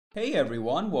Hey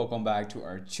everyone, welcome back to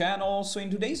our channel. So in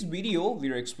today's video,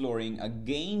 we're exploring a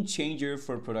game changer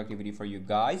for productivity for you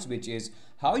guys, which is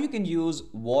how you can use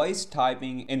voice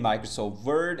typing in Microsoft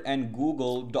Word and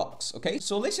Google Docs. Okay,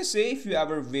 so let's just say if you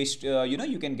ever wished,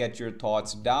 you can get your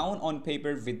thoughts down on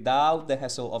paper without the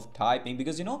hassle of typing,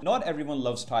 because not everyone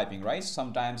loves typing, right?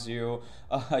 Sometimes you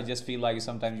just feel like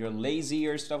sometimes you're lazy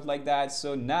or stuff like that.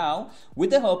 So now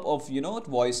with the help of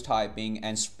voice typing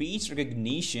and speech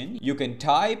recognition, you can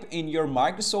type in your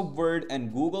Microsoft Word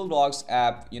and Google Docs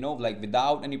app, like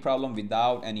without any problem,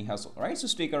 without any hassle, right? So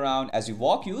stick around as we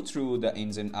walk you through the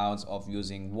ins and outs of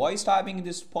using voice typing in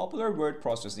this popular word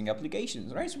processing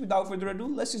applications, right? So without further ado,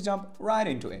 let's just jump right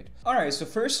into it. All right, so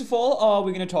first of all,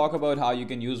 we're going to talk about how you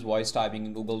can use voice typing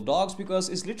in Google Docs, because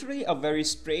it's literally a very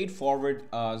straightforward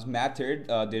method.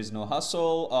 There's no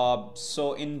hustle.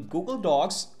 So in Google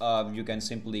Docs, you can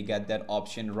simply get that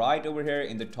option right over here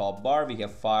in the top bar. We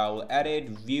have file, edit,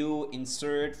 view,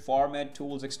 insert, format,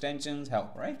 tools, extensions,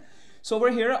 help, right? So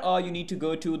over here, you need to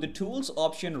go to the tools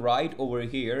option right over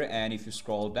here, and if you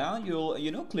scroll down,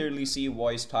 you'll clearly see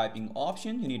voice typing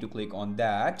option. You need to click on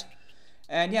that.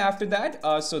 And yeah, after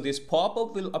that, so this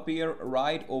pop-up will appear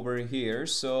right over here.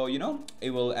 So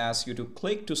it will ask you to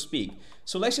click to speak.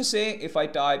 So let's just say if I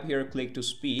type here click to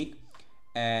speak,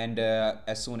 and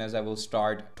as soon as I will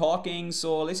start talking,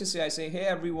 so let's just say I say, hey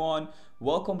everyone,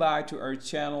 welcome back to our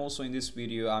channel. So in this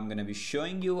video, I'm going to be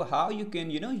showing you how you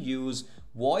can use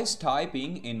voice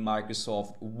typing in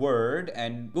Microsoft Word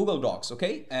and Google Docs.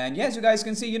 Okay, and yes, you guys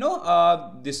can see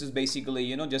this is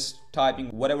basically just typing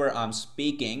whatever I'm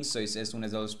speaking. So it's as soon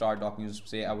as I'll start talking, just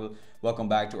say I will welcome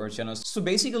back to our channel. So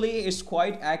basically it's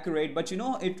quite accurate, but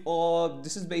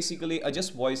this is basically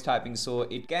just voice typing, so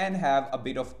it can have a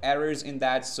bit of errors in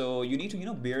that. So you need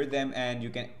to bear them, and you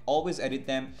can always edit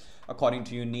them according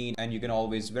to your need, and you can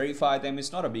always verify them.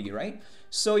 It's not a biggie, right?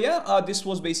 So yeah, this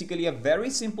was basically a very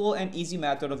simple and easy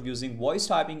method of using voice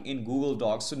typing in Google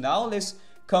Docs. So now let's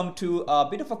come to a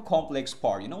bit of a complex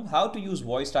part, how to use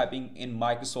voice typing in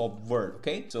Microsoft Word.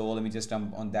 Okay, so let me just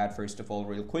jump on that first of all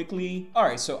real quickly. All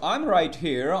right, so I'm right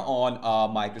here on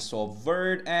Microsoft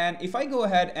Word, and if I go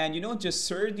ahead and just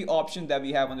search the option that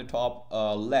we have on the top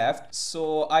left,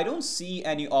 so I don't see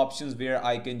any options where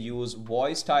I can use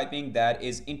voice typing that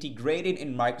is integrated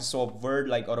in Microsoft Word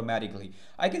like automatically.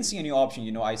 I can see any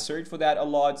option, I search for that a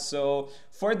lot. So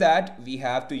for that, we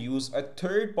have to use a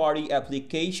third-party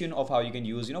application of how you can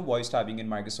use voice typing in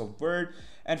Microsoft Word.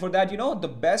 And for that, the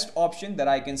best option that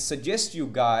I can suggest you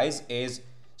guys is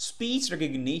speech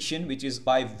recognition, which is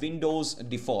by Windows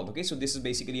default. Okay, so this is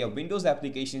basically a Windows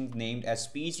application named as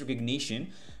speech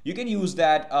recognition. You can use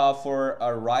that for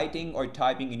writing or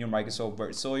typing in your Microsoft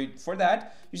Word. So for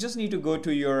that, you just need to go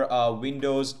to your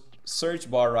Windows search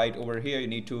bar right over here. You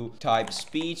need to type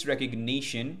speech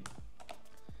recognition,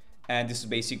 and this is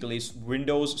basically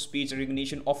Windows speech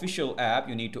recognition official app.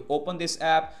 You need to open this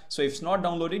app. So if it's not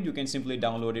downloaded, you can simply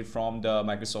download it from the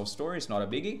Microsoft Store. It's not a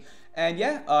biggie. And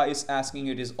yeah, it's asking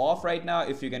it is off right now.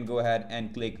 If you can go ahead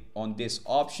and click on this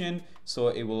option, so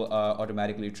it will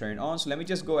automatically turn on. So let me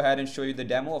just go ahead and show you the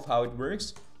demo of how it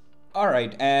works. All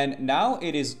right, and now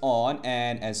it is on,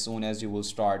 and as soon as you will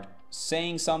start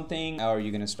saying something, or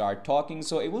you're gonna start talking,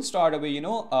 so it will start away,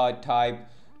 type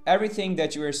everything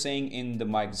that you are saying in the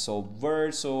Microsoft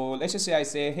Word. So let's just say I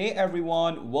say, hey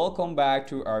everyone, welcome back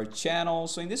to our channel.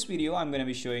 So in this video, I'm going to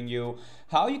be showing you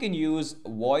how you can use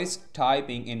voice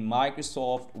typing in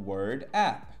Microsoft Word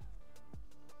app.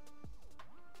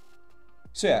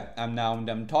 So yeah, I'm now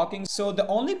done talking. So the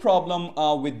only problem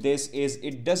with this is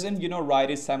it doesn't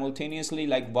write it simultaneously,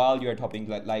 like while you're typing,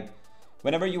 like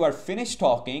whenever you are finished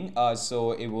talking,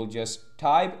 so it will just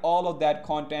type all of that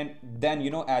content then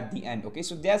at the end. Okay,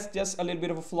 so that's just a little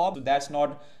bit of a flaw. So that's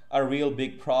not a real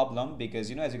big problem,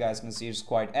 because as you guys can see, it's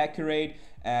quite accurate,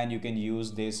 and you can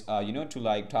use this to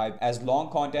like type as long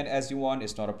content as you want.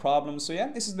 It's not a problem. So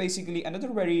yeah, this is basically another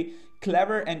very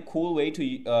clever and cool way to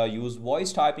use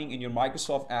voice typing in your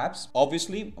Microsoft apps.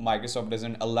 Obviously Microsoft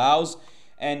doesn't allows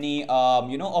any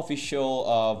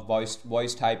official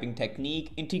voice typing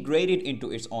technique integrated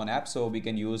into its own app, so we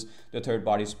can use the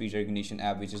third-party speech recognition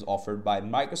app which is offered by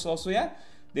Microsoft. So yeah,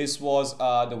 this was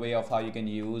the way of how you can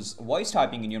use voice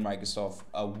typing in your Microsoft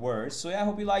Word. So yeah, I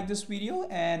hope you like this video,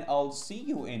 and I'll see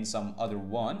you in some other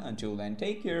one. Until then,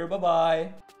 take care, bye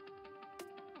bye.